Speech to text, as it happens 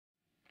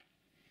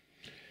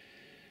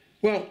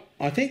Well,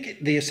 I think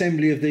the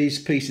assembly of these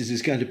pieces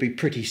is going to be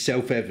pretty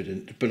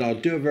self-evident, but I'll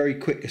do a very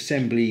quick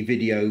assembly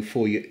video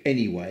for you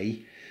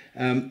anyway.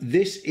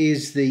 This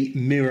is the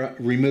mirror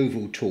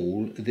removal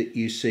tool that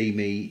you see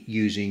me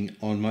using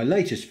on my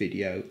latest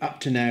video. Up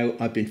to now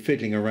I've been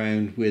fiddling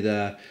around with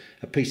a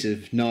piece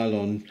of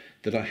nylon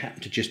that I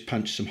happened to just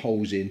punch some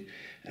holes in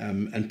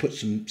and put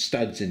some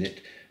studs in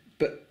it.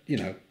 But you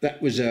know,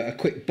 that was a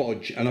quick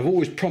bodge, and I've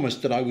always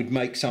promised that I would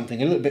make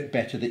something a little bit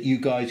better that you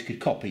guys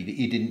could copy, that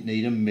you didn't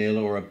need a mill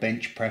or a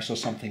bench press or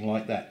something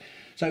like that.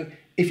 So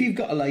if you've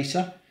got a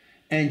laser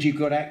and you've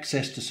got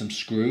access to some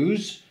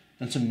screws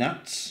and some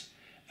nuts,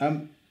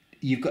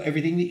 you've got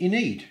everything that you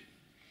need.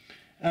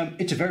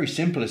 It's a very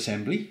simple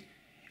assembly.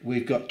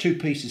 We've got two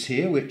pieces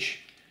here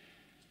which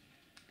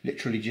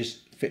literally just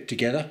fit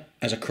together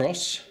as a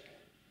cross.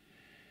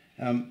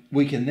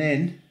 We can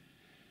then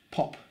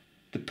pop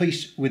the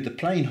piece with the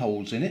plain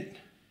holes in it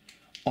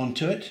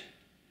onto it,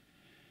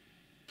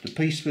 the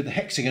piece with the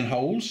hexagon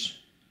holes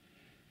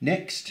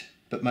next,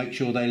 but make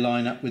sure they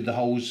line up with the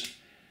holes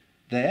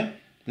there.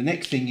 The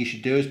next thing you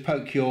should do is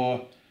poke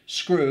your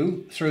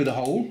screw through the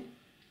hole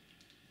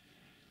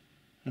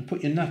and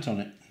put your nut on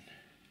it,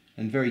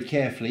 and very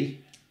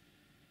carefully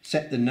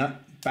set the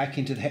nut back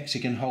into the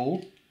hexagon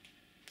hole.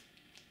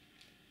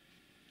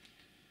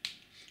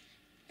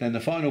 Then the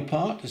final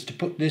part is to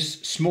put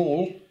this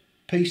small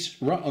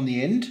piece right on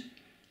the end.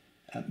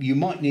 You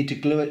might need to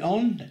glue it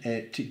on.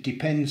 It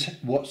depends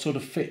what sort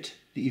of fit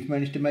that you've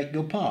managed to make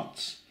your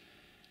parts.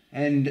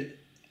 And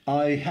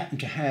I happen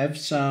to have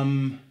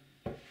some,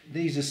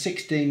 these are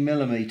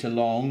 16mm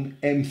long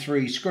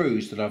M3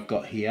 screws that I've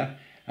got here,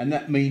 and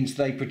that means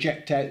they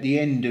project out the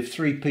end of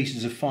 3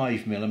 pieces of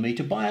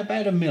 5mm by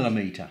about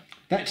 1mm.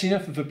 That's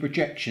enough of a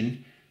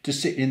projection to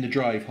sit in the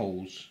drive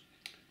holes.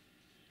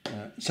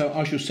 So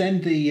I shall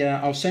send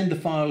I'll send the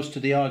files to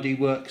the RD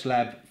Works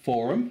Lab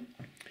forum.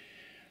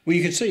 Well,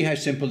 you can see how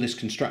simple this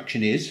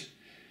construction is.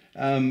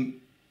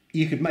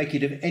 You could make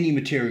it of any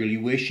material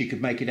you wish. You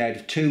could make it out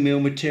of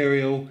 2mm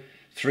material,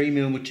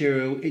 3mm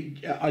material.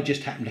 I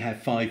just happen to have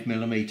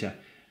 5mm,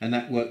 and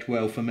that worked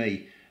well for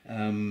me.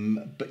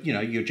 But you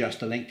know, you adjust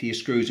the length of your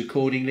screws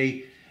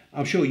accordingly.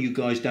 I'm sure you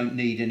guys don't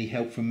need any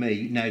help from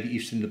me now that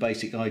you've seen the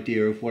basic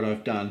idea of what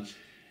I've done.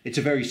 It's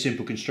a very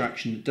simple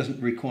construction that doesn't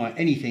require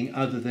anything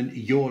other than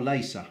your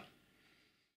laser.